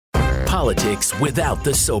politics without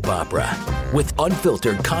the soap opera, with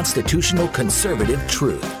unfiltered constitutional conservative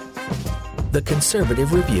truth. The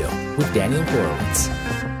Conservative Review with Daniel Horowitz.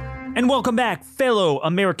 And welcome back, fellow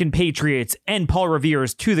American patriots and Paul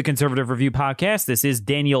Revere's, to the Conservative Review podcast. This is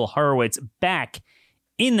Daniel Horowitz back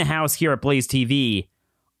in the house here at Blaze TV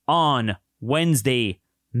on Wednesday,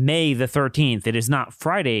 May the 13th. It is not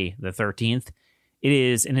Friday the 13th. It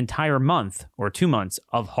is an entire month or 2 months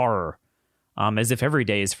of horror, as if every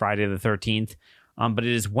day is Friday the 13th. But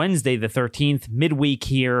it is Wednesday the 13th, midweek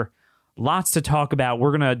here. Lots to talk about.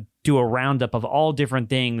 We're going to do a roundup of all different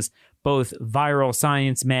things, both viral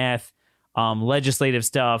science, math, legislative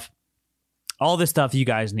stuff, all the stuff you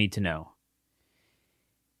guys need to know.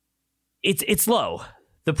 It's slow.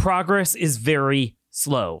 The progress is very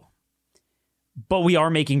slow, but we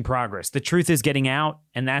are making progress. The truth is getting out,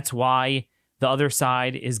 and that's why the other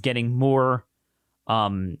side is getting more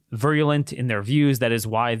virulent in their views. That is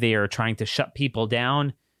why they are trying to shut people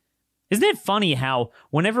down. Isn't it funny how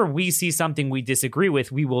whenever we see something we disagree with,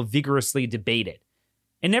 we will vigorously debate it?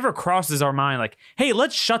 It never crosses our mind like, hey,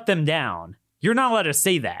 let's shut them down. You're not allowed to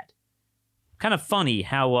say that. Kind of funny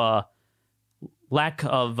how lack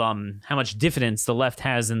of how much diffidence the left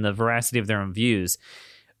has in the veracity of their own views.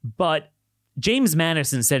 But James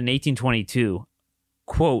Madison said in 1822,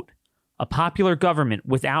 quote, "A popular government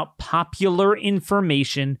without popular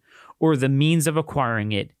information or the means of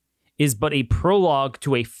acquiring it is but a prologue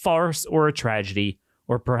to a farce or a tragedy,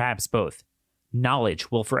 or perhaps both.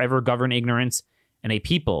 Knowledge will forever govern ignorance, and a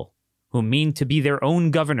people who mean to be their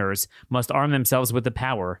own governors must arm themselves with the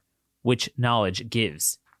power which knowledge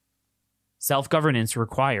gives." Self-governance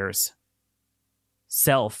requires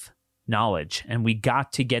self-knowledge, and we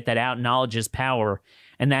got to get that out. Knowledge is power,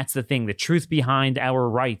 and that's the thing. The truth behind our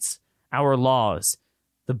rights, our laws,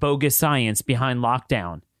 the bogus science behind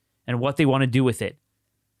lockdown, and what they want to do with it.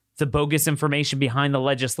 The bogus information behind the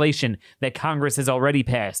legislation that Congress has already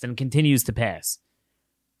passed and continues to pass.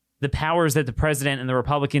 The powers that the president and the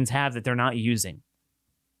Republicans have that they're not using.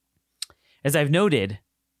 As I've noted,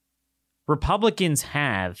 Republicans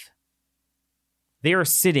they are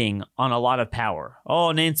sitting on a lot of power.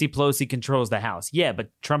 Oh, Nancy Pelosi controls the House. Yeah,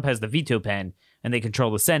 but Trump has the veto pen, and they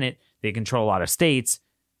control the Senate. They control a lot of states.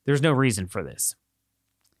 There's no reason for this.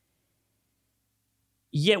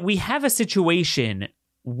 Yet we have a situation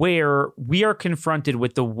where we are confronted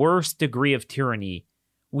with the worst degree of tyranny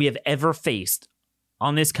we have ever faced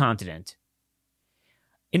on this continent.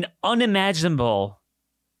 An unimaginable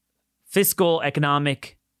fiscal,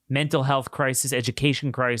 economic, mental health crisis,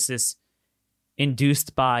 education crisis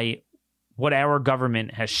induced by what our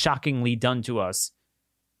government has shockingly done to us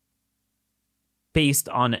based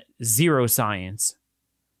on zero science.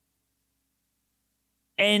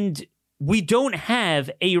 And we don't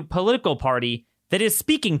have a political party that is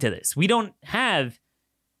speaking to this. We don't have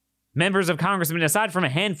members of Congress, aside from a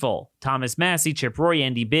handful, Thomas Massie, Chip Roy,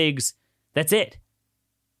 Andy Biggs. That's it.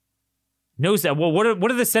 Well,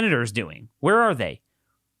 what are the senators doing? Where are they?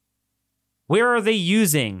 Where are they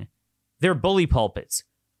using their bully pulpits?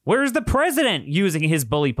 Where is the president using his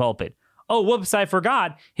bully pulpit? Oh, whoops, I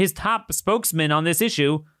forgot. His top spokesman on this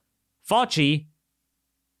issue, Fauci,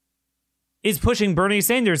 is pushing Bernie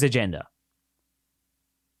Sanders' agenda.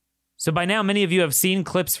 So by now, many of you have seen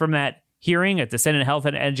clips from that hearing at the Senate Health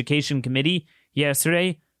and Education Committee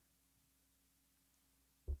yesterday.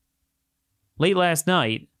 Late last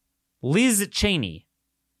night, Liz Cheney,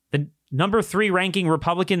 the number 3 ranking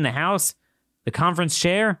Republican in the House, the conference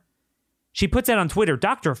chair, she puts out on Twitter,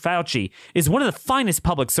 "Dr. Fauci is one of the finest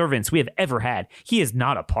public servants we have ever had. He is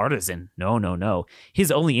not a partisan. No.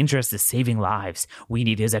 His only interest is saving lives. We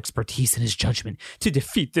need his expertise and his judgment to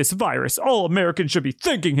defeat this virus. All Americans should be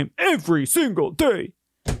thanking him every single day."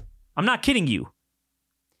 I'm not kidding you.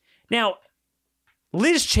 Now,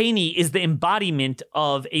 Liz Cheney is the embodiment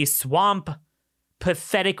of a swamp,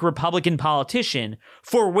 pathetic Republican politician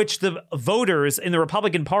for which the voters in the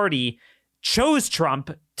Republican Party chose Trump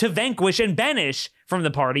to vanquish and banish from the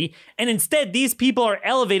party, and instead these people are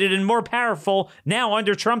elevated and more powerful now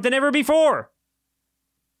under Trump than ever before.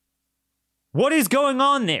 What is going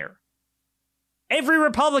on there? Every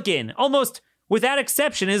Republican, almost without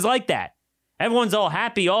exception, is like that. Everyone's all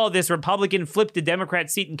happy. Oh, this Republican flipped a Democrat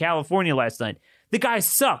seat in California last night. The guy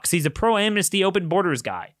sucks. He's a pro-amnesty, open borders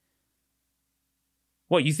guy.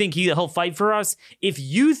 What, you think he'll fight for us? If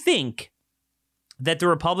you think that the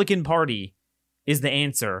Republican Party is the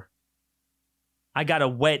answer, I got a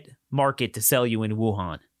wet market to sell you in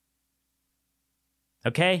Wuhan.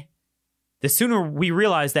 Okay? The sooner we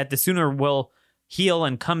realize that, the sooner we'll heal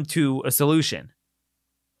and come to a solution.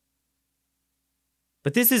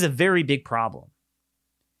 But this is a very big problem.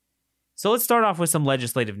 So let's start off with some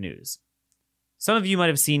legislative news. Some of you might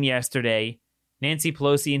have seen yesterday, Nancy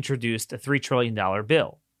Pelosi introduced a $3 trillion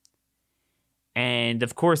bill. And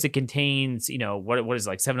of course, it contains, what is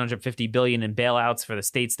like $750 billion in bailouts for the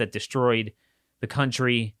states that destroyed the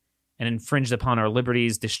country and infringed upon our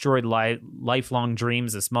liberties, destroyed lifelong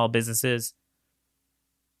dreams of small businesses.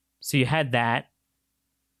 So you had that.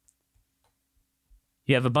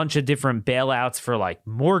 You have a bunch of different bailouts for like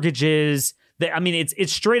mortgages.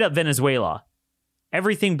 It's straight up Venezuela.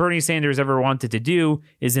 Everything Bernie Sanders ever wanted to do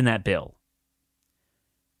is in that bill.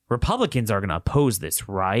 Republicans are going to oppose this,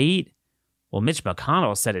 right? Well, Mitch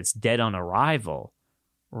McConnell said it's dead on arrival,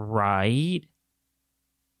 right?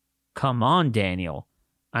 Come on, Daniel.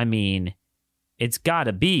 It's got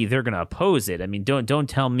to be. They're going to oppose it. Don't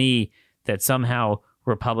tell me that somehow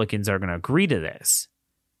Republicans are going to agree to this.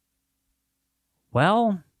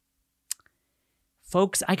 Well,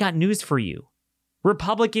 folks, I got news for you.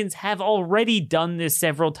 Republicans have already done this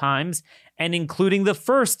several times, and including the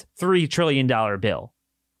first $3 trillion bill.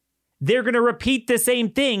 They're going to repeat the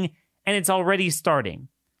same thing, and it's already starting.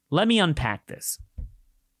 Let me unpack this.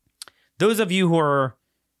 Those of you who are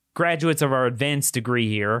graduates of our advanced degree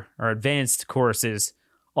here, our advanced courses,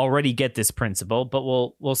 already get this principle, but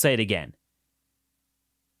we'll say it again.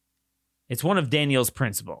 It's one of Daniel's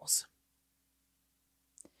principles.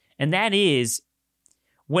 And that is,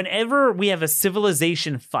 whenever we have a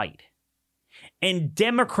civilization fight and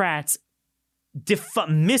Democrats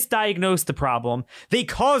misdiagnose the problem, they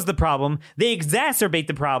cause the problem, they exacerbate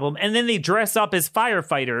the problem, and then they dress up as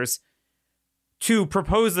firefighters to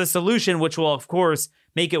propose the solution, which will, of course,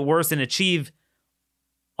 make it worse and achieve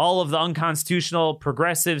all of the unconstitutional,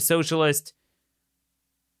 progressive, socialist,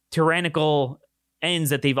 tyrannical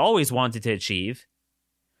ends that they've always wanted to achieve.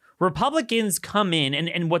 Republicans come in,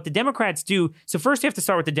 and what the Democrats do, so first you have to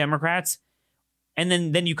start with the Democrats, and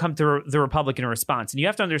then you come to the Republican response. And you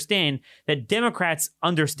have to understand that Democrats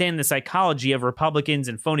understand the psychology of Republicans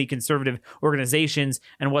and phony conservative organizations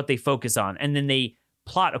and what they focus on, and then they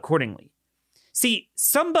plot accordingly. See,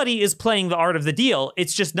 somebody is playing the art of the deal.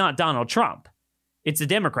 It's just not Donald Trump. It's the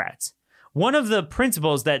Democrats. One of the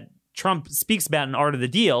principles that Trump speaks about in Art of the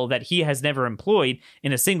Deal that he has never employed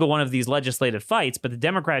in a single one of these legislative fights, but the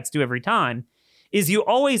Democrats do every time, is you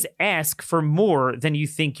always ask for more than you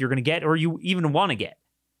think you're going to get or you even want to get.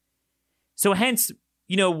 So hence,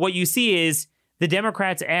 what you see is the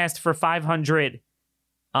Democrats asked for $500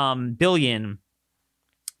 billion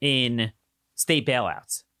in state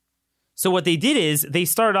bailouts. So what they did is they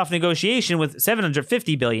started off negotiation with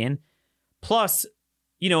 $750 billion plus,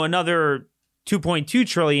 another $2.2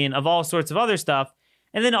 trillion of all sorts of other stuff,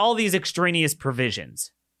 and then all these extraneous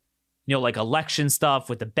provisions, like election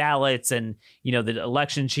stuff with the ballots and, the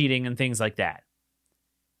election cheating and things like that.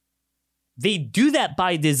 They do that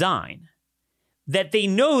by design, that they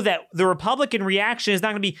know that the Republican reaction is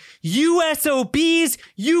not going to be, you SOBs,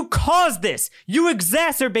 you caused this, you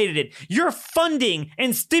exacerbated it, you're funding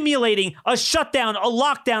and stimulating a shutdown, a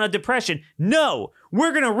lockdown, a depression. No,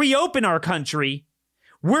 we're going to reopen our country.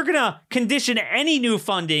 We're going to condition any new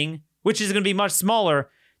funding, which is going to be much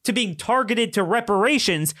smaller, to being targeted to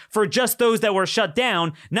reparations for just those that were shut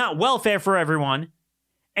down, not welfare for everyone.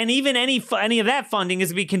 And even any of that funding is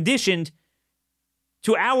to be conditioned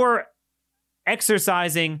to our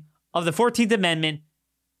exercising of the 14th Amendment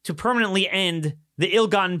to permanently end the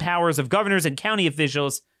ill-gotten powers of governors and county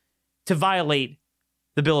officials to violate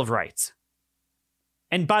the Bill of Rights.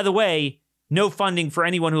 And by the way, no funding for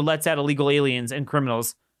anyone who lets out illegal aliens and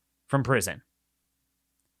criminals from prison.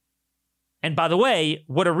 And by the way,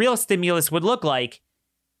 what a real stimulus would look like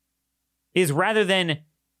is rather than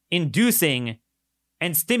inducing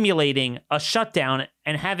and stimulating a shutdown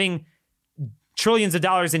and having trillions of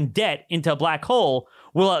dollars in debt into a black hole,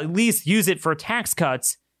 we'll at least use it for tax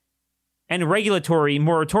cuts and regulatory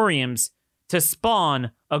moratoriums to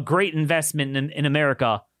spawn a great investment in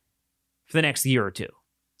America for the next year or two.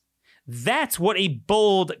 That's what a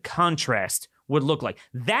bold contrast would look like.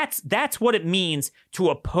 That's what it means to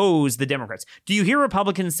oppose the Democrats. Do you hear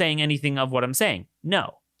Republicans saying anything of what I'm saying?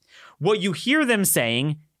 No. What you hear them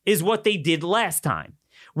saying is what they did last time,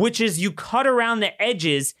 which is you cut around the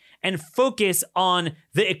edges and focus on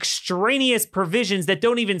the extraneous provisions that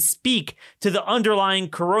don't even speak to the underlying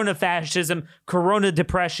corona fascism, corona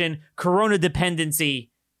depression, corona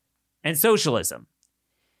dependency, and socialism.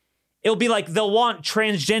 It'll be like they'll want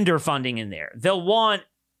transgender funding in there. They'll want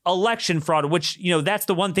election fraud, which, that's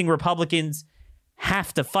the one thing Republicans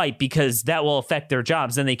have to fight because that will affect their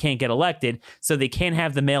jobs and they can't get elected. So they can't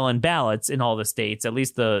have the mail-in ballots in all the states, at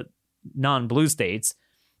least the non-blue states,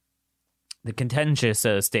 the contentious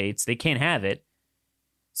states. They can't have it.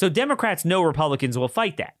 So Democrats know Republicans will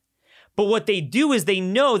fight that. But what they do is they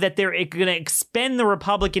know that they're going to expend the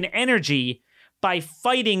Republican energy by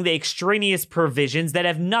fighting the extraneous provisions that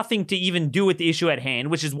have nothing to even do with the issue at hand,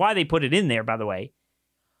 which is why they put it in there, by the way.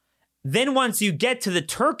 Then once you get to the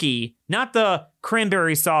turkey, not the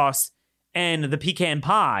cranberry sauce and the pecan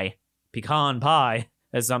pie,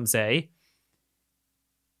 as some say,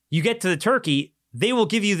 you get to the turkey, they will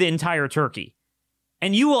give you the entire turkey.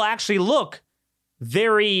 And you will actually look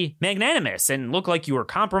very magnanimous and look like you were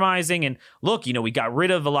compromising. And look, we got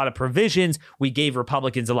rid of a lot of provisions. We gave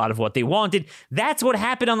Republicans a lot of what they wanted. That's what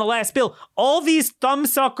happened on the last bill. All these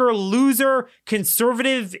thumbsucker, loser,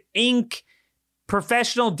 conservative, Inc.,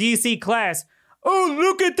 professional DC class. Oh,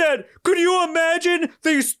 look at that. Could you imagine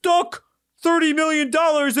they stuck $30 million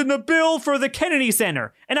in the bill for the Kennedy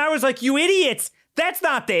Center? And I was like, you idiots. That's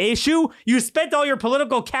not the issue. You spent all your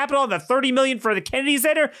political capital on the $30 million for the Kennedy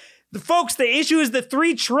Center. Folks, the issue is the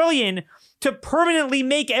 $3 trillion to permanently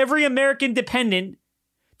make every American dependent,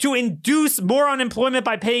 to induce more unemployment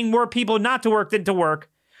by paying more people not to work than to work,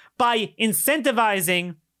 by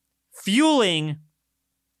incentivizing, fueling,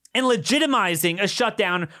 and legitimizing a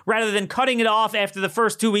shutdown rather than cutting it off after the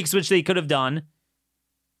first 2 weeks, which they could have done,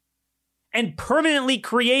 and permanently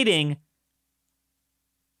creating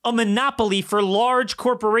a monopoly for large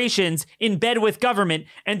corporations in bed with government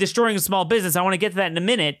and destroying small business. I want to get to that in a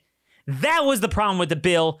minute. That was the problem with the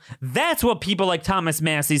bill. That's what people like Thomas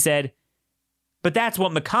Massie said. But that's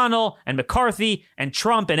what McConnell and McCarthy and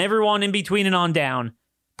Trump and everyone in between and on down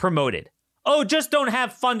promoted. Oh, just don't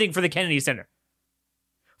have funding for the Kennedy Center.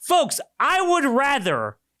 Folks, I would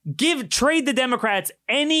rather trade the Democrats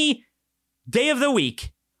any day of the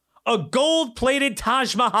week a gold-plated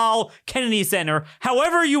Taj Mahal Kennedy Center,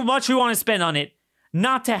 however much we want to spend on it,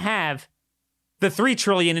 not to have the $3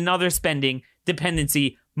 trillion in other spending,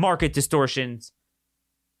 dependency, market distortions,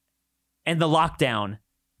 and the lockdown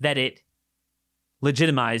that it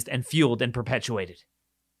legitimized and fueled and perpetuated.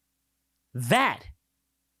 That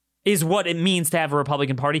is what it means to have a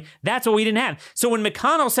Republican Party. That's what we didn't have. So when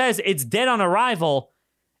McConnell says it's dead on arrival,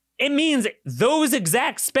 it means those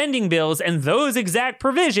exact spending bills and those exact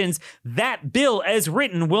provisions, that bill as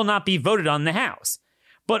written will not be voted on in the House.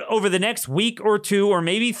 But over the next week or two or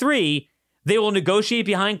maybe 3, they will negotiate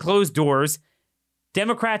behind closed doors.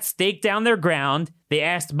 Democrats staked down their ground. They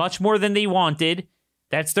asked much more than they wanted.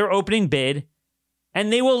 That's their opening bid.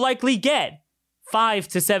 And they will likely get $500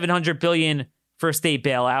 to $700 billion for state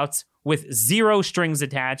bailouts with 0 strings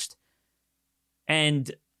attached.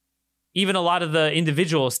 And even a lot of the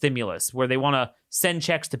individual stimulus where they want to send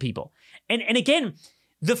checks to people. And again,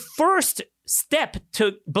 the first step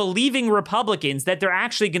to believing Republicans that they're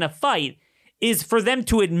actually going to fight is for them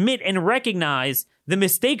to admit and recognize the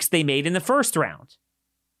mistakes they made in the first round.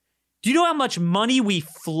 Do you know how much money we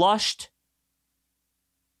flushed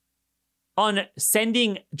on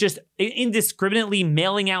sending, just indiscriminately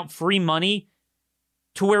mailing out free money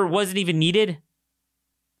to where it wasn't even needed?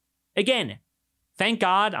 Again, thank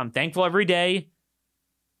God, I'm thankful every day.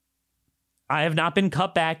 I have not been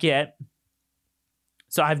cut back yet.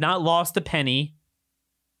 So I have not lost a penny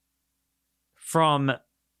from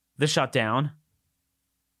the shutdown.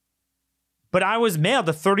 But I was mailed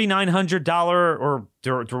a $3,900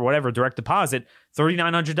 or whatever direct deposit,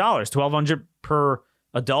 $3,900, $1,200 per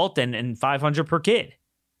adult and $500 per kid.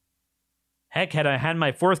 Heck, had I had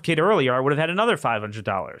my 4th kid earlier, I would have had another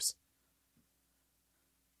 $500.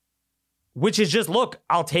 Which is just, look,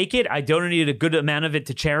 I'll take it. I donated a good amount of it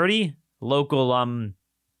to charity. Local,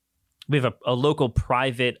 we have a local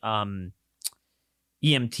private EMT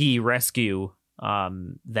rescue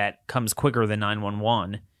that comes quicker than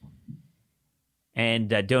 911. And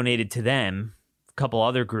donated to them, a couple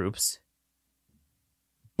other groups.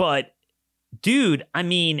 But, dude, I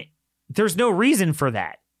mean, there's no reason for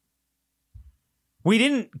that. We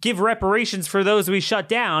didn't give reparations for those we shut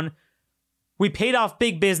down. We paid off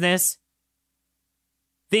big business.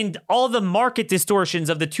 Then all the market distortions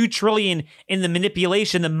of the $2 trillion in the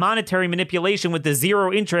manipulation, the monetary manipulation with the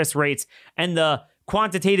 0 interest rates and the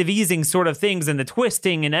quantitative easing sort of things and the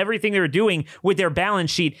twisting and everything they're doing with their balance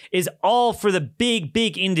sheet is all for the big,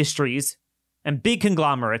 big industries and big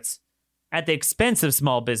conglomerates at the expense of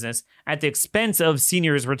small business, at the expense of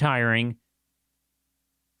seniors retiring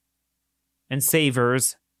and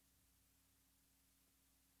savers.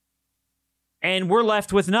 And we're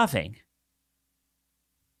left with nothing.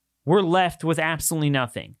 We're left with absolutely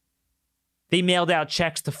nothing. They mailed out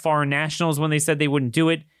checks to foreign nationals when they said they wouldn't do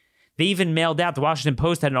it. They even mailed out, the Washington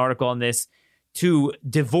Post had an article on this, to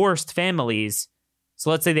divorced families. So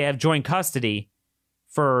let's say they have joint custody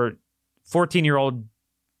for 14-year-old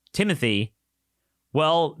Timothy.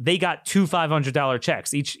 Well, they got two $500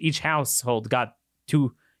 checks. Each household got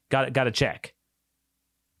a check.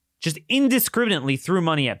 Just indiscriminately threw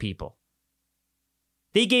money at people.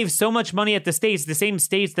 They gave so much money at the states, the same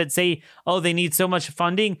states that say, oh, they need so much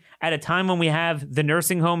funding at a time when we have the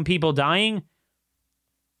nursing home people dying.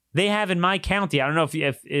 They have in my county, I don't know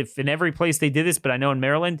if in every place they did this, but I know in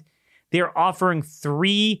Maryland, they're offering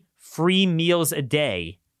 3 free meals a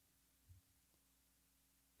day.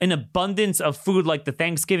 An abundance of food like the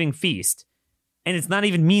Thanksgiving feast. And it's not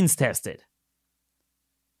even means tested.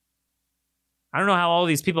 I don't know how all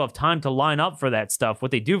these people have time to line up for that stuff,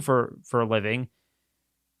 what they do for a living.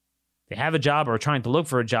 They have a job or are trying to look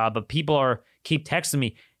for a job, but people keep texting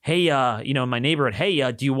me, hey, in my neighborhood,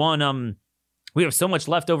 hey, do you want, we have so much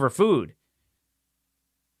leftover food.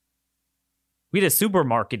 We had a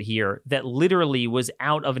supermarket here that literally was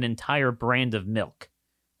out of an entire brand of milk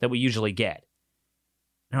that we usually get.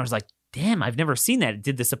 And I was like, damn, I've never seen that.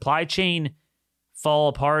 Did the supply chain fall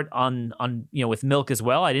apart on with milk as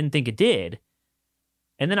well? I didn't think it did.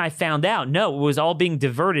 And then I found out, no, it was all being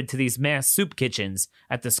diverted to these mass soup kitchens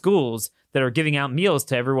at the schools that are giving out meals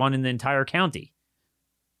to everyone in the entire county,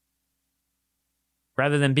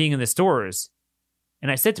 rather than being in the stores.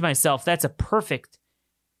 And I said to myself, that's a perfect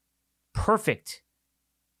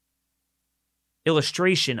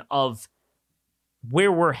illustration of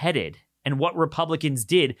where we're headed and what Republicans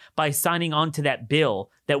did by signing on to that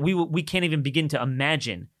bill that we can't even begin to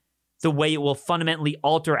imagine the way it will fundamentally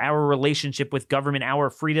alter our relationship with government, our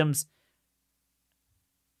freedoms.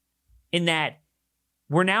 In that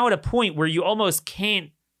we're now at a point where you almost can't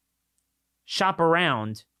shop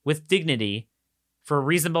around with dignity for a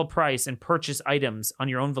reasonable price and purchase items on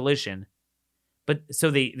your own volition. But so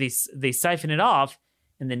they siphon it off,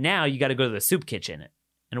 and then now you got to go to the soup kitchen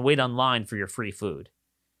and wait online for your free food.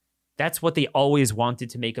 That's what they always wanted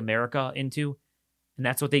to make America into. And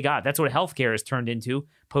that's what they got. That's what healthcare has turned into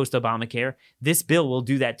post-Obamacare. This bill will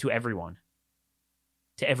do that to everyone,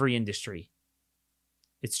 to every industry.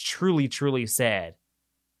 It's truly, truly sad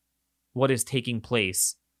what is taking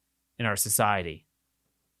place in our society.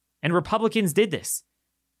 And Republicans did this.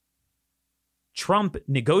 Trump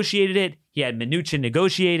negotiated it. He had Mnuchin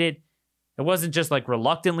negotiate it. It wasn't just like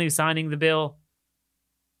reluctantly signing the bill.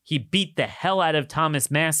 He beat the hell out of Thomas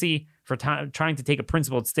Massie for trying to take a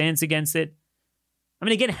principled stance against it. I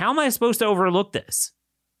mean, again, how am I supposed to overlook this?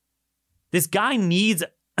 This guy needs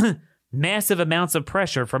massive amounts of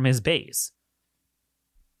pressure from his base.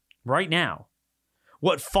 Right now,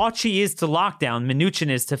 what Fauci is to lockdown, Mnuchin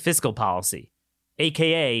is to fiscal policy,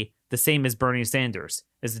 a.k.a. the same as Bernie Sanders,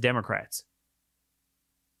 as the Democrats.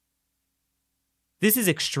 This is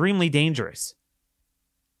extremely dangerous.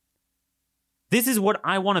 This is what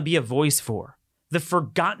I want to be a voice for, the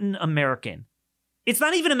forgotten American. It's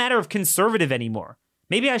not even a matter of conservative anymore.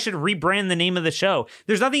 Maybe I should rebrand the name of the show.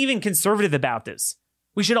 There's nothing even conservative about this.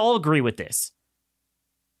 We should all agree with this.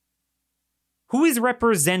 Who is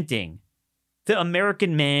representing the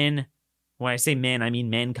American man? When I say man, I mean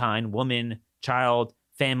mankind, woman, child,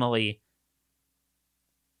 family,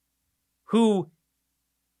 who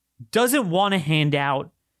doesn't want a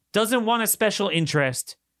handout, doesn't want a special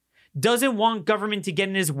interest, doesn't want government to get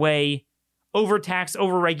in his way, overtax,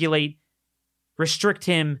 overregulate, restrict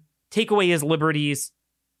him, take away his liberties,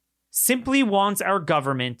 simply wants our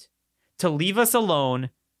government to leave us alone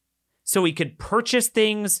so he could purchase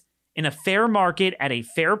things in a fair market at a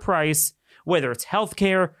fair price, whether it's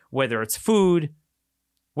healthcare, whether it's food,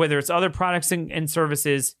 whether it's other products and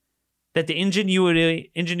services that the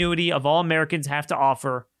ingenuity of all Americans have to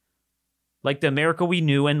offer, like the America we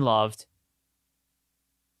knew and loved,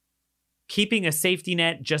 keeping a safety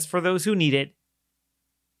net just for those who need it,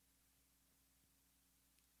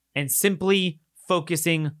 and simply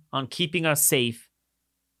focusing on keeping us safe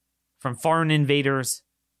from foreign invaders,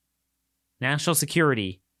 national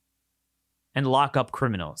security, and lock up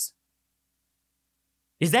criminals.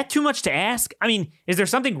 Is that too much to ask? I mean, is there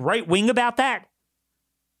something right-wing about that?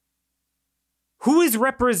 Who is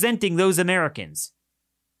representing those Americans?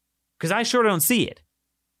 Because I sure don't see it.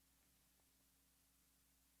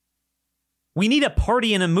 We need a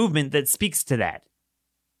party and a movement that speaks to that.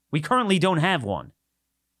 We currently don't have one.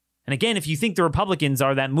 And again, if you think the Republicans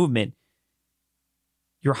are that movement,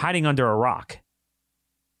 you're hiding under a rock.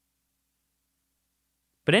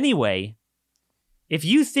 But anyway, if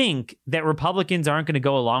you think that Republicans aren't going to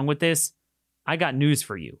go along with this, I got news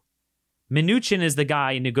for you. Mnuchin is the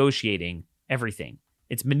guy negotiating everything.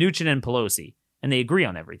 It's Mnuchin and Pelosi, and they agree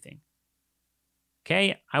on everything.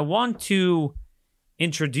 Okay, I want to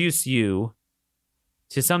introduce you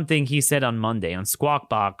to something he said on Monday on Squawk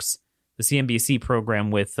Box, the CNBC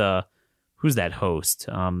program with who's that host?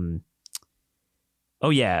 Jim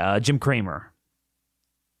Cramer.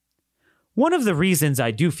 One of the reasons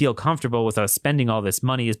I do feel comfortable with us spending all this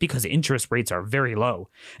money is because interest rates are very low,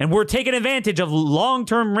 and we're taking advantage of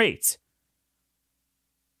long-term rates.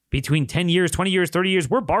 Between 10 years, 20 years, 30 years,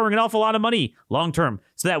 we're borrowing an awful lot of money long-term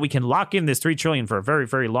so that we can lock in this $3 trillion for a very,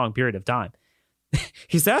 very long period of time.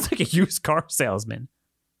 He sounds like a used car salesman.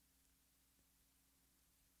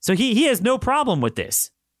 So he has no problem with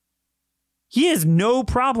this. He has no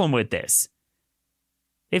problem with this.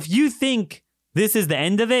 If you think this is the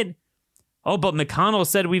end of it, oh, but McConnell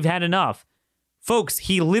said we've had enough. Folks,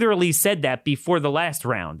 he literally said that before the last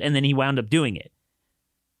round, and then he wound up doing it.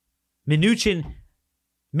 Mnuchin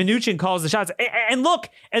calls the shots. And look,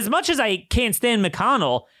 as much as I can't stand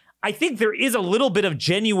McConnell, I think there is a little bit of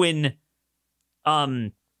genuine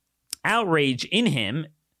outrage in him.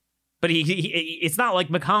 But it's not like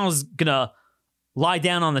McConnell's going to lie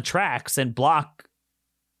down on the tracks and block,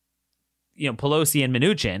 Pelosi and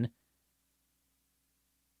Mnuchin.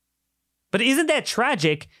 But isn't that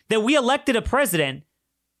tragic that we elected a president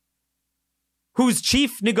whose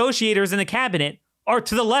chief negotiators in the cabinet are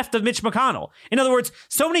to the left of Mitch McConnell? In other words,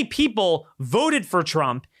 so many people voted for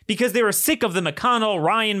Trump because they were sick of the McConnell,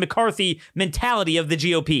 Ryan, McCarthy mentality of the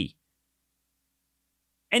GOP.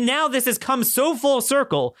 And now this has come so full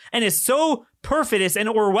circle and is so perfidious and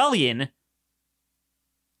Orwellian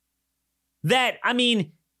that,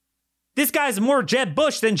 this guy's more Jeb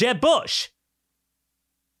Bush than Jeb Bush.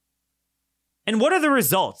 And what are the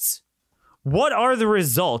results? What are the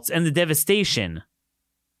results and the devastation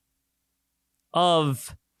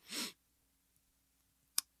of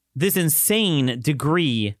this insane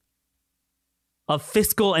degree of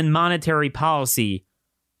fiscal and monetary policy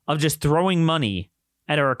of just throwing money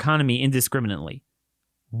at our economy indiscriminately?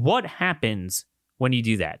 What happens when you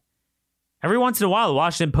do that? Every once in a while, the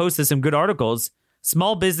Washington Post has some good articles.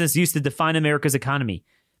 Small business used to define America's economy.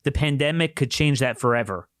 The pandemic could change that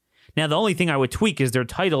forever. Now, the only thing I would tweak is their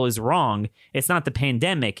title is wrong. It's not the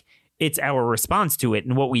pandemic. It's our response to it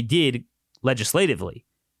and what we did legislatively.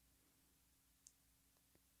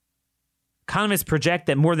 Economists project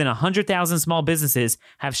that more than 100,000 small businesses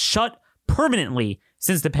have shut permanently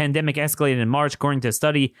since the pandemic escalated in March, according to a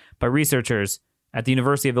study by researchers at the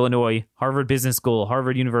University of Illinois, Harvard Business School,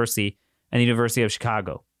 Harvard University, and the University of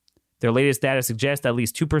Chicago. Their latest data suggests at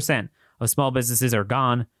least 2% of small businesses are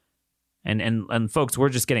gone. And folks, we're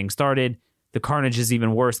just getting started. The carnage is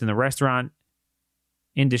even worse in the restaurant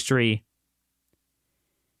industry.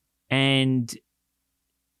 And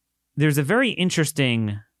there's a very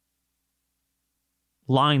interesting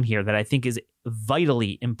line here that I think is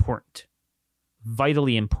vitally important.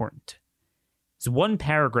 Vitally important. There's one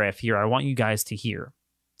paragraph here I want you guys to hear.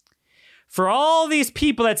 For all these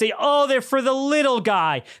people that say, oh, they're for the little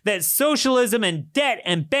guy, that socialism and debt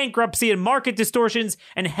and bankruptcy and market distortions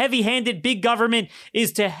and heavy-handed big government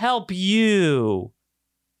is to help you.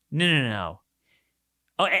 No.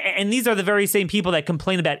 Oh, and these are the very same people that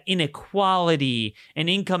complain about inequality and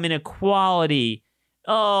income inequality.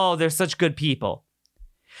 Oh, they're such good people.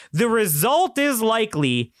 The result is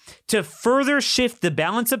likely to further shift the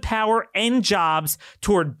balance of power and jobs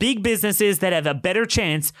toward big businesses that have a better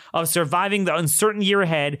chance of surviving the uncertain year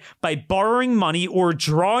ahead by borrowing money or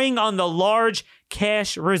drawing on the large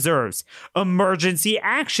cash reserves. Emergency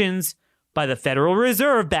actions by the Federal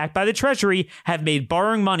Reserve, backed by the Treasury, have made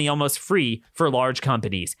borrowing money almost free for large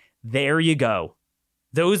companies. There you go.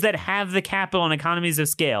 Those that have the capital and economies of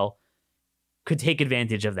scale could take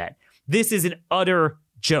advantage of that. This is an utter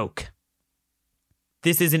joke.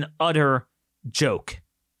 This is an utter joke.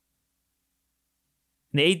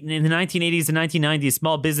 In the 1980s and 1990s,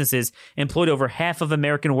 small businesses employed over half of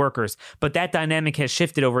American workers, but that dynamic has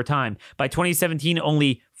shifted over time. By 2017,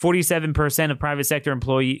 only 47% of private sector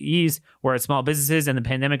employees were at small businesses, and the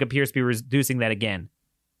pandemic appears to be reducing that again.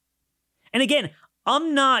 And again,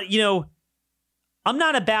 I'm not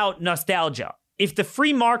about nostalgia. If the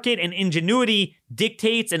free market and ingenuity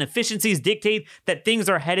dictates and efficiencies dictate that things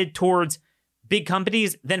are headed towards big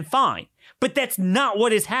companies, then fine. But that's not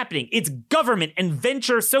what is happening. It's government and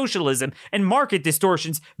venture socialism and market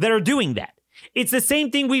distortions that are doing that. It's the same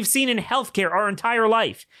thing we've seen in healthcare our entire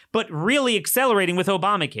life, but really accelerating with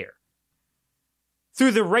Obamacare.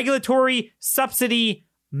 Through the regulatory subsidy,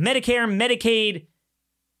 Medicare, Medicaid,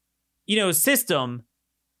 system,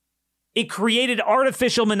 it created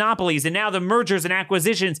artificial monopolies, and now the mergers and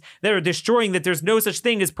acquisitions that are destroying that there's no such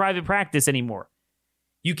thing as private practice anymore.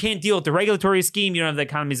 You can't deal with the regulatory scheme. You don't have the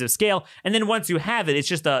economies of scale. And then once you have it, it's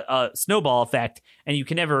just a snowball effect, and you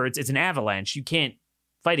can never, it's an avalanche. You can't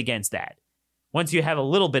fight against that. Once you have a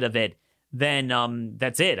little bit of it, then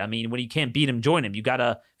that's it. I mean, when you can't beat him, join him.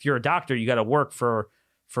 If you're a doctor, you got to work for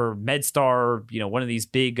MedStar, one of these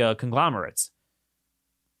big conglomerates.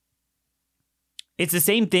 It's the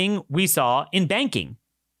same thing we saw in banking.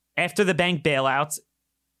 After the bank bailouts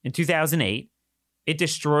in 2008, it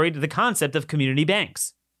destroyed the concept of community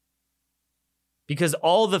banks. Because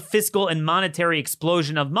all the fiscal and monetary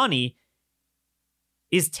explosion of money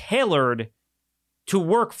is tailored to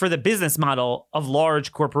work for the business model of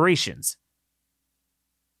large corporations.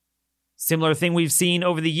 Similar thing we've seen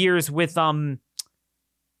over the years with farming.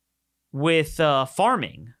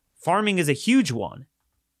 Farming is a huge one.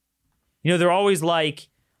 They're always like,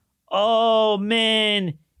 oh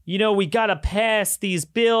man, we got to pass these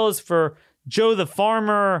bills for Joe the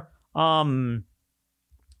farmer. We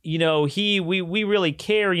really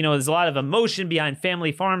care. There's a lot of emotion behind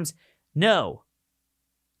family farms. No.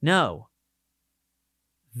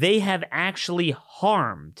 They have actually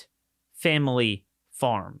harmed family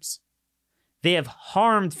farms. They have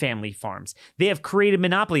harmed family farms. They have created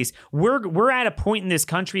monopolies. We're at a point in this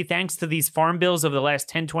country, thanks to these farm bills over the last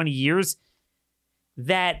 10, 20 years,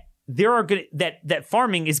 that that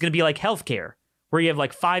farming is going to be like healthcare, where you have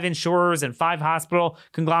like 5 insurers and 5 hospital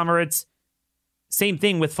conglomerates. Same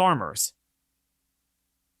thing with farmers.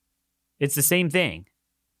 It's the same thing.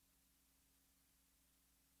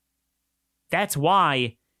 That's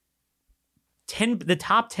why the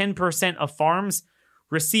top 10% of farms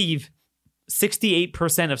receive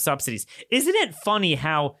 68% of subsidies. Isn't it funny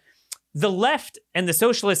how the left and the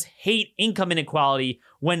socialists hate income inequality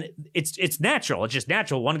when it's natural? It's just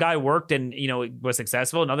natural. One guy worked and, was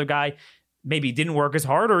successful. Another guy maybe didn't work as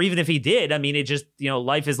hard, or even if he did, it just,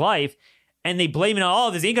 life is life. And they blame it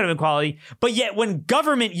on, this income inequality. But yet when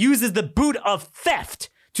government uses the boot of theft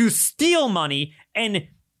to steal money and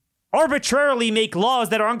arbitrarily make laws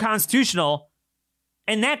that are unconstitutional,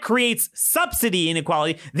 and that creates subsidy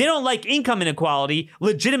inequality. They don't like income inequality,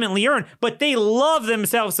 legitimately earned, but they love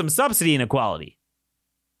themselves some subsidy inequality.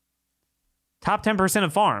 Top 10%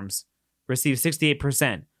 of farms receive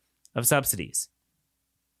 68% of subsidies.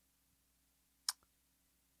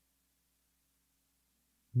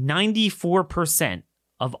 94%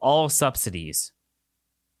 of all subsidies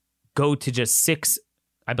go to just 6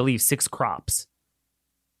 crops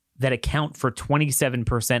that account for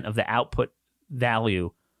 27% of the output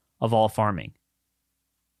value of all farming.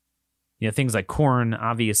 Things like corn,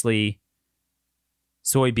 obviously,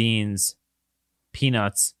 soybeans,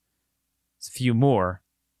 peanuts, a few more.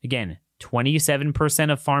 Again,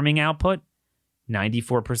 27% of farming output,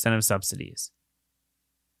 94% of subsidies.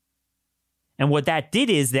 And what that did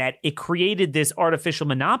is that it created this artificial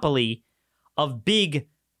monopoly of big.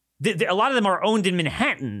 A lot of them are owned in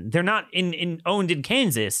Manhattan. They're not owned in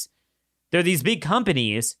Kansas. They're these big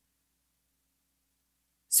companies.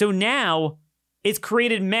 So now it's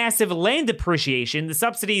created massive land depreciation. The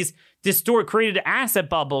subsidies created asset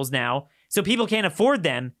bubbles now, so people can't afford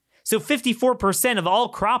them. So 54% of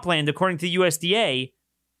all cropland, according to the USDA,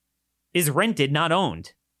 is rented, not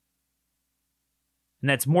owned. And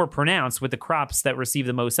that's more pronounced with the crops that receive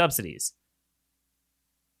the most subsidies.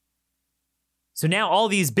 So now all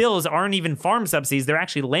these bills aren't even farm subsidies, they're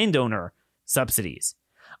actually landowner subsidies.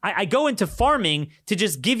 I go into farming to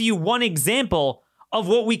just give you one example of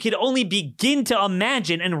what we could only begin to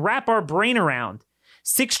imagine and wrap our brain around.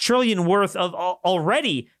 $6 trillion worth of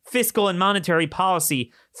already fiscal and monetary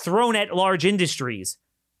policy thrown at large industries.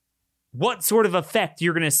 What sort of effect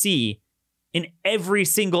you're going to see in every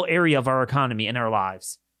single area of our economy and our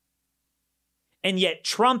lives. And yet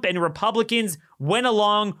Trump and Republicans went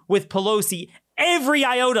along with Pelosi every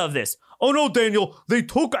iota of this. Oh no, Daniel, they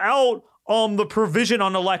took out the provision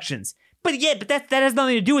on elections. But that has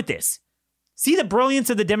nothing to do with this. See the brilliance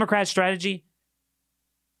of the Democrat strategy?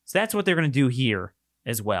 So that's what they're going to do here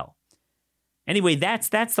as well. Anyway, that's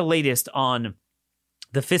the latest on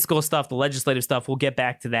the fiscal stuff, the legislative stuff. We'll get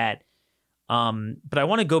back to that. But I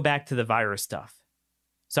want to go back to the virus stuff.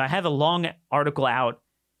 So I have a long article out,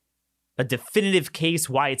 a definitive case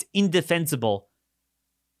why it's indefensible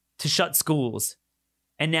to shut schools.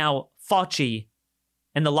 And now Fauci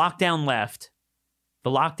and the lockdown left,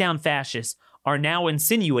 the lockdown fascists, are now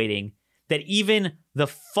insinuating that even the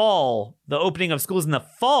opening of schools in the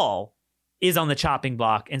fall is on the chopping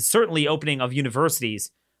block, and certainly opening of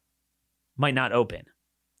universities might not open.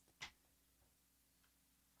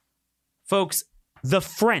 Folks, the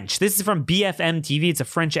French, this is from BFM TV, it's a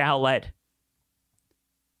French outlet.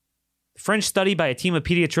 French study by a team of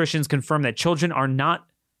pediatricians confirmed that children are not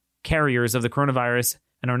carriers of the coronavirus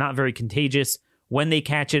and are not very contagious. When they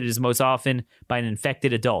catch it, it is most often by an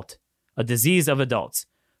infected adult, a disease of adults.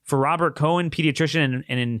 For Robert Cohen, pediatrician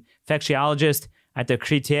and infectiologist at the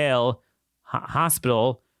Créteil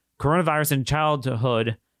Hospital, coronavirus in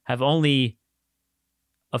childhood have only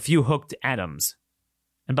a few hooked atoms.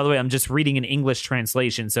 And by the way, I'm just reading an English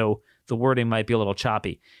translation, so the wording might be a little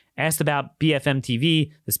choppy. Asked about BFM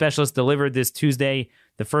TV, the specialist delivered this Tuesday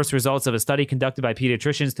the first results of a study conducted by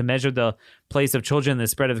pediatricians to measure the place of children in the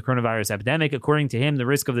spread of the coronavirus epidemic. According to him, the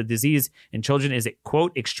risk of the disease in children is,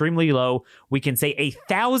 quote, extremely low. We can say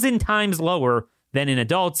 1,000 times lower than in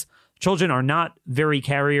adults. Children are not very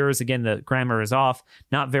carriers. Again, the grammar is off.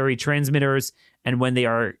 Not very transmitters. And when they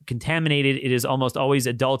are contaminated, it is almost always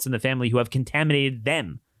adults in the family who have contaminated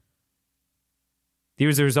them.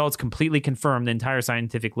 These results completely confirm the entire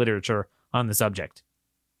scientific literature on the subject.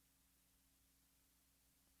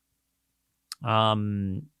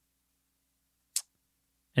 And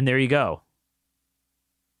there you go.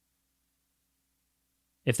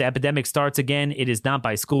 If the epidemic starts again, it is not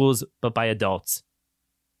by schools, but by adults.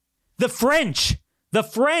 The French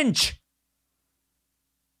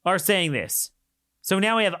are saying this. So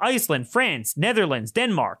now we have Iceland, France, Netherlands,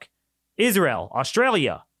 Denmark, Israel,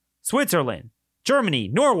 Australia, Switzerland, Germany,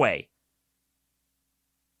 Norway.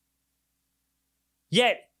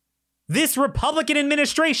 Yet, this Republican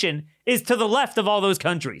administration is to the left of all those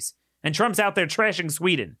countries. And Trump's out there trashing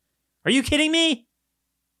Sweden. Are you kidding me?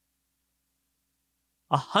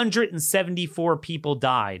 174 people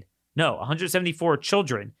died. No, 174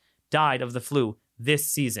 children died of the flu this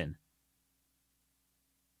season.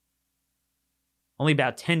 Only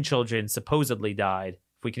about 10 children supposedly died,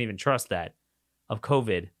 if we can even trust that, of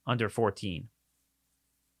COVID under 14.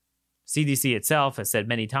 CDC itself has said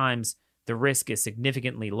many times the risk is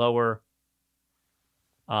significantly lower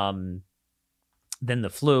than the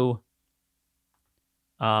flu.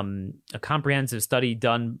 A comprehensive study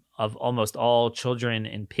done of almost all children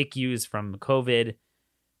in PICUs from COVID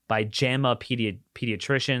by JAMA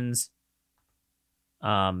pediatricians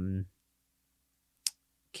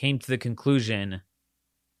came to the conclusion,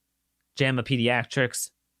 JAMA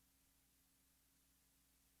Pediatrics,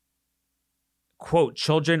 quote,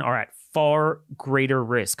 children are at far greater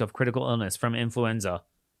risk of critical illness from influenza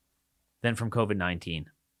than from COVID-19.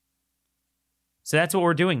 So that's what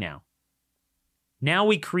we're doing now. Now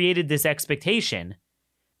we created this expectation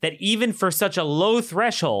that even for such a low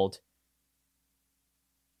threshold,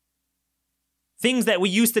 things that we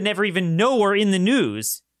used to never even know were in the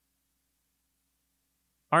news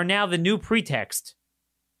are now the new pretext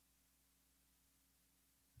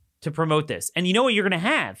to promote this. And you know what you're going to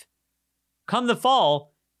have? Come the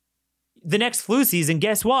fall, the next flu season,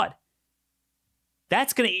 guess what?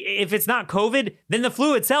 That's going to, if it's not COVID, then the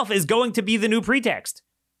flu itself is going to be the new pretext.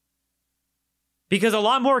 Because a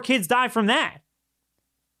lot more kids die from that.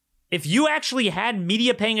 If you actually had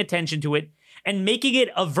media paying attention to it and making it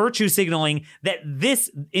a virtue signaling that this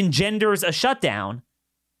engenders a shutdown,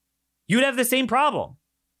 you'd have the same problem.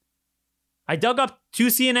 I dug up 2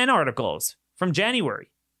 CNN articles from January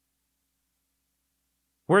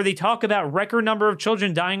where they talk about record number of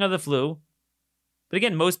children dying of the flu. But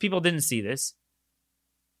again, most people didn't see this.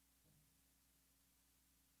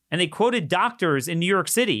 And they quoted doctors in New York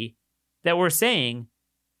City that were saying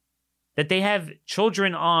that they have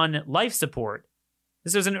children on life support.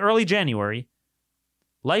 This was in early January.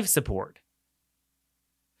 Life support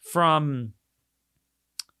from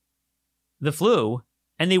the flu,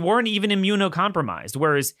 and they weren't even immunocompromised.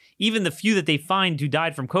 Whereas even the few that they find who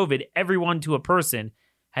died from COVID, everyone to a person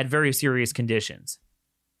had very serious conditions.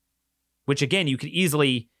 Which again, you could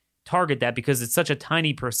easily target that because it's such a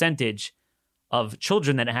tiny percentage of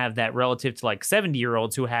children that have that relative to like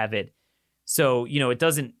 70-year-olds who have it. So, you know,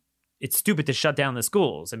 it's stupid to shut down the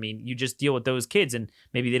schools. I mean, you just deal with those kids and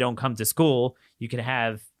maybe they don't come to school. You could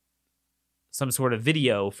have some sort of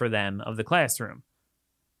video for them of the classroom.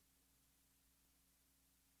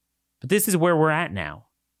 But this is where we're at now.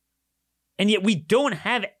 And yet we don't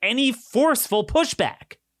have any forceful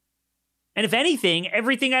pushback. And if anything,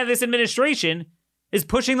 everything out of this administration is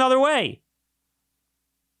pushing the other way.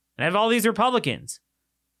 And I have all these Republicans.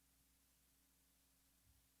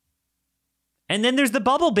 And then there's the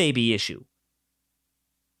bubble baby issue.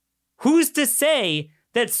 Who's to say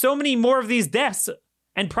that so many more of these deaths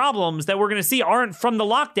and problems that we're going to see aren't from the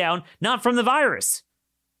lockdown, not from the virus?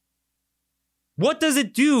 What does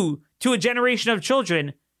it do to a generation of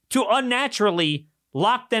children to unnaturally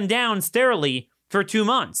lock them down sterilely for 2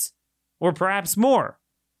 months or perhaps more?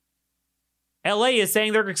 LA is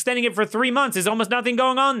saying they're extending it for 3 months. There's almost nothing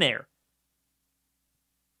going on there.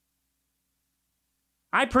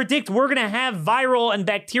 I predict we're going to have viral and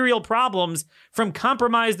bacterial problems from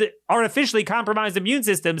artificially compromised immune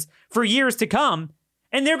systems for years to come.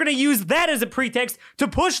 And they're going to use that as a pretext to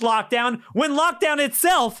push lockdown when lockdown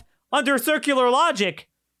itself, under circular logic,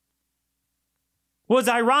 was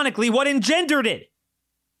ironically what engendered it.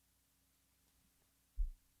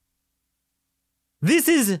 This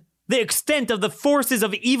is the extent of the forces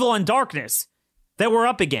of evil and darkness that we're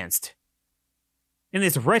up against in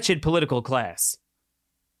this wretched political class.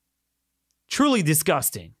 Truly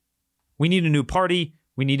disgusting. We need a new party.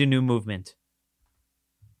 We need a new movement.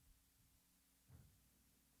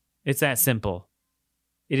 It's that simple.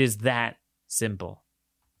 It is that simple.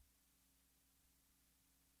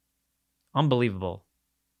 Unbelievable.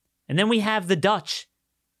 And then we have the Dutch.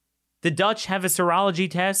 The Dutch have a serology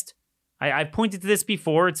test. I've pointed to this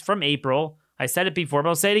before. It's from April. I said it before, but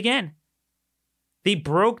I'll say it again. They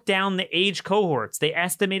broke down the age cohorts. They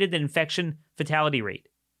estimated the infection fatality rate.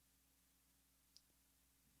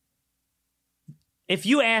 If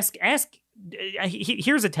you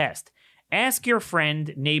here's a test. Ask your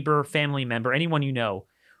friend, neighbor, family member, anyone you know,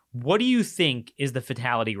 what do you think is the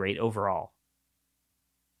fatality rate overall?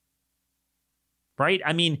 Right?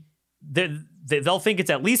 I mean, they'll think it's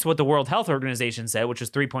at least what the World Health Organization said, which is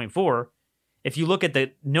 3.4. If you look at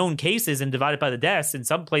the known cases and divide it by the deaths, in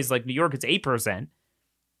some places like New York, it's 8%.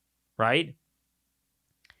 Right?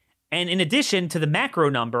 And in addition to the macro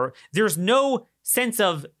number, there's no sense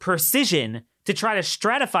of precision to try to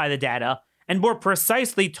stratify the data and more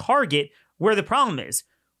precisely target where the problem is.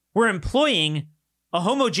 We're employing a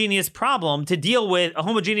homogeneous problem to deal with a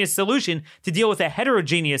homogeneous solution to deal with a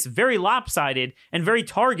heterogeneous, very lopsided, and very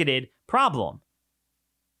targeted problem.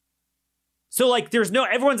 So, like,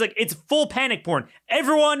 everyone's like, it's full panic porn.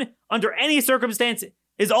 Everyone, under any circumstance,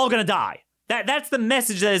 is all going to die. That's the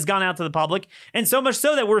message that has gone out to the public. And so much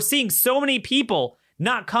so that we're seeing so many people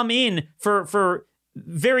not come in for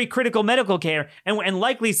very critical medical care. And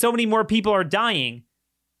likely so many more people are dying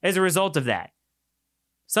as a result of that.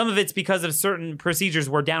 Some of it's because of certain procedures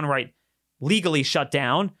were downright legally shut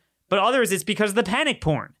down, but others it's because of the panic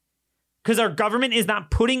porn. Because our government is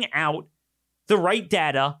not putting out the right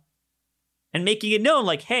data and making it known,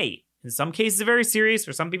 like, hey, in some cases it's very serious,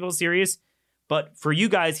 for some people it's serious, but for you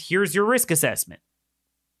guys, here's your risk assessment.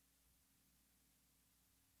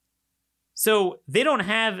 So they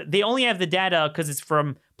only have the data because it's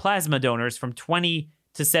from plasma donors from 20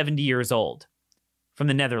 to 70 years old from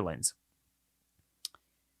the Netherlands.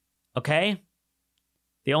 Okay?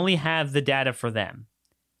 They only have the data for them.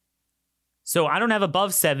 So I don't have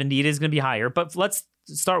above 70. It is going to be higher. But let's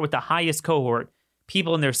start with the highest cohort,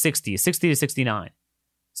 people in their 60s, 60 to 69.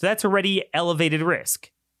 So that's already elevated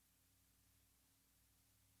risk.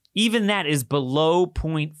 Even that is below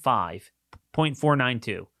 0.5,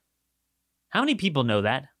 0.492. How many people know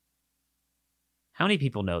that? How many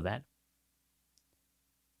people know that?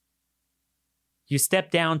 You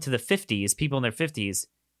step down to the 50s, people in their 50s,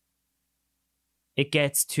 it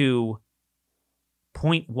gets to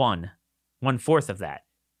 0.1, 1/4 of that.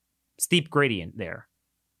 Steep gradient there.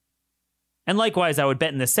 And likewise, I would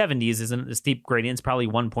bet in the 70s isn't the steep gradient, it's probably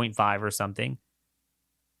 1.5 or something.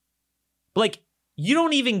 But like, you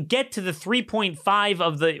don't even get to the 3.5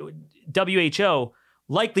 of the WHO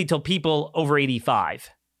likely till people over 85.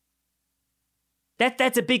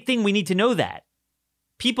 That's a big thing. We need to know that.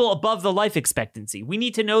 People above the life expectancy. We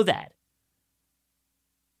need to know that.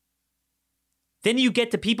 Then you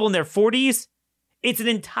get to people in their 40s. It's an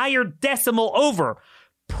entire decimal over.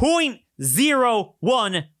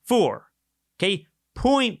 0.014. Okay?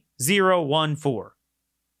 0.014.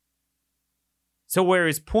 So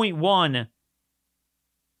whereas 0.1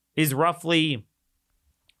 is roughly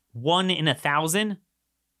 1 in 1,000,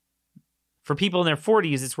 for people in their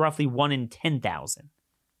 40s, it's roughly 1 in 10,000.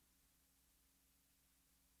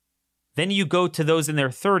 Then you go to those in their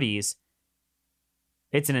 30s,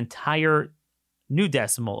 it's an entire new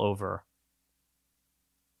decimal over.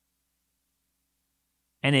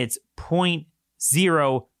 And it's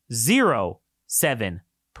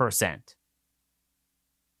 0.007%.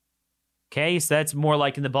 Okay, so that's more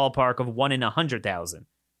like in the ballpark of 1 in 100,000.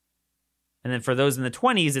 And then for those in the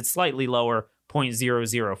 20s, it's slightly lower,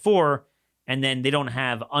 0.004. And then they don't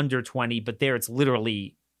have under 20, but there it's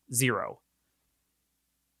literally 0.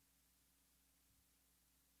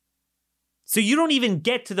 So you don't even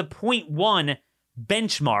get to the 0.1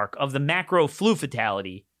 benchmark of the macro flu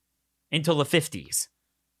fatality until the 50s.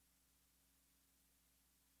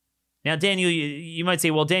 Now, Daniel, you might say,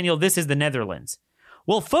 well, Daniel, this is the Netherlands.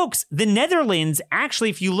 Well, folks, the Netherlands, actually,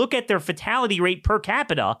 if you look at their fatality rate per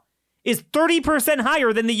capita, is 30%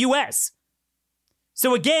 higher than the US.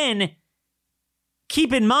 So again,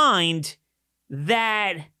 keep in mind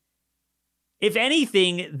that If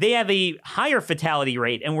anything, they have a higher fatality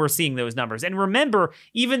rate, and we're seeing those numbers. And remember,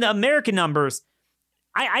 even the American numbers,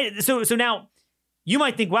 so now you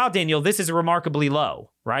might think, wow, Daniel, this is remarkably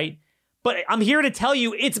low, right? But I'm here to tell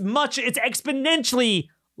you it's exponentially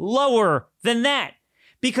lower than that.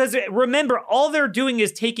 Because remember, all they're doing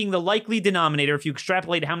is taking the likely denominator. If you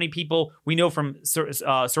extrapolate how many people we know from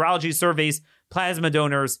serology surveys, plasma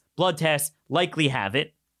donors, blood tests likely have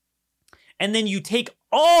it, and then you take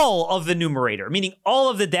all of the numerator, meaning all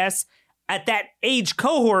of the deaths at that age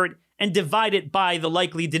cohort, and divide it by the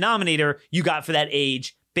likely denominator you got for that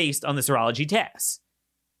age based on the serology tests.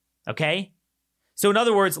 Okay? So in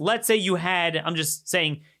other words, let's say you had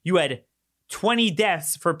 20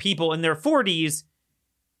 deaths for people in their 40s,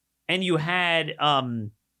 and you had,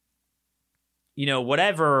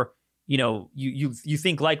 you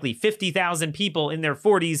think likely 50,000 people in their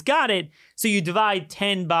 40s got it, so you divide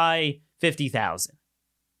 10 by 50,000.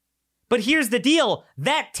 But here's the deal.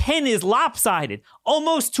 That 10 is lopsided.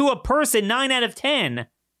 Almost to a person, 9 out of 10.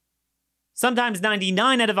 Sometimes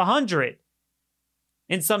 99 out of 100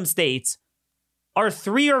 in some states are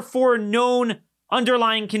 3 or 4 known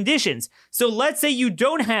underlying conditions. So let's say you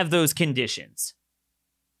don't have those conditions.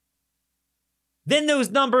 Then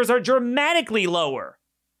those numbers are dramatically lower.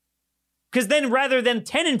 Because then rather than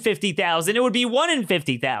 10 in 50,000, it would be 1 in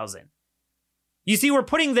 50,000. You see, we're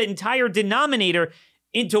putting the entire denominator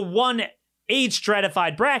into one age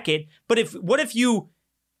stratified bracket. But what if you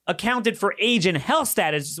accounted for age and health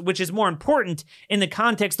status, which is more important in the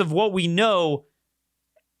context of what we know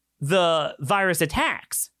the virus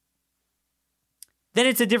attacks? Then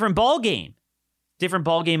it's a different ballgame. Different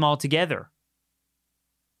ballgame altogether.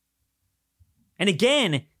 And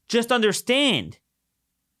again, just understand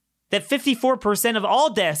that 54% of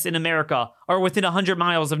all deaths in America are within 100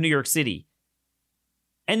 miles of New York City.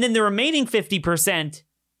 And then the remaining 50%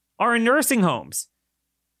 are in nursing homes.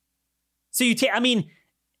 So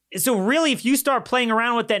so really, if you start playing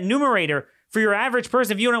around with that numerator for your average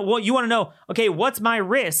person, if you want to know, okay, what's my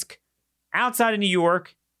risk outside of New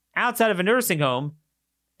York, outside of a nursing home?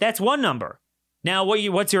 That's one number. Now,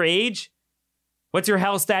 what's your age? What's your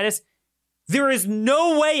health status? There is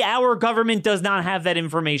no way our government does not have that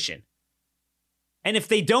information. And if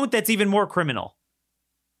they don't, that's even more criminal.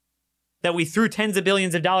 That we threw tens of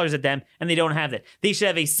billions of dollars at them and they don't have that. They should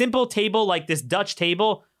have a simple table like this Dutch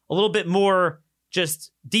table, a little bit more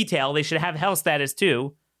just detail. They should have health status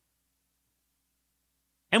too.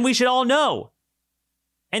 And we should all know.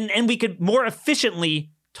 And we could more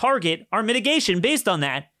efficiently target our mitigation based on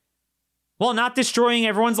that, while not destroying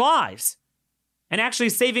everyone's lives. And actually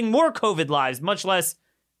saving more COVID lives, much less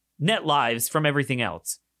net lives from everything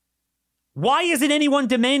else. Why isn't anyone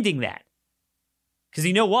demanding that? Because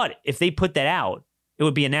you know what? If they put that out, it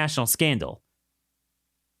would be a national scandal.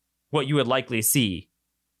 What you would likely see.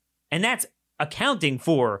 And that's accounting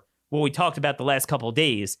for what we talked about the last couple of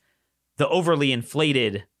days, the overly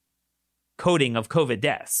inflated coding of COVID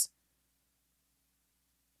deaths.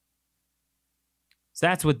 So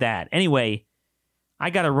that's with that. Anyway, I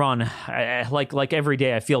got to run. Like every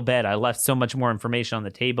day, I feel bad. I left so much more information on the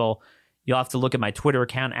table. You'll have to look at my Twitter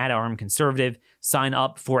account, @ArmedConservative. Sign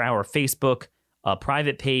up for our Facebook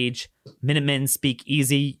private page, Minutemen Speak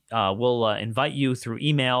Easy. We'll invite you through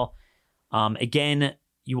email. Again,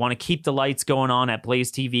 you want to keep the lights going on at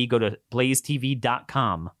Blaze TV. Go to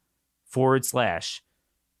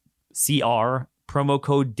blazetv.com/CR, promo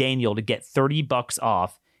code Daniel to get $30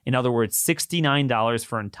 off. In other words, $69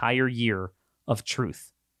 for an entire year of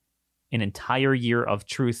truth. An entire year of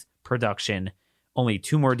truth production. Only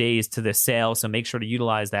 2 more days to the sale, so make sure to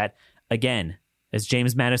utilize that. Again, as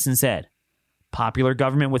James Madison said, popular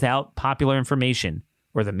government without popular information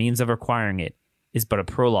or the means of acquiring it is but a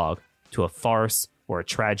prologue to a farce or a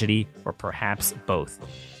tragedy or perhaps both.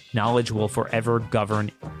 Knowledge will forever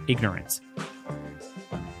govern ignorance.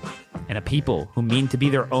 And a people who mean to be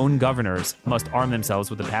their own governors must arm themselves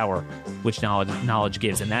with the power which knowledge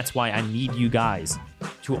gives. And that's why I need you guys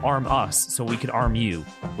to arm us so we can arm you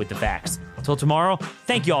with the facts. Until tomorrow,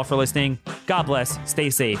 thank you all for listening. God bless, stay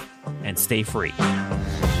safe, and stay free.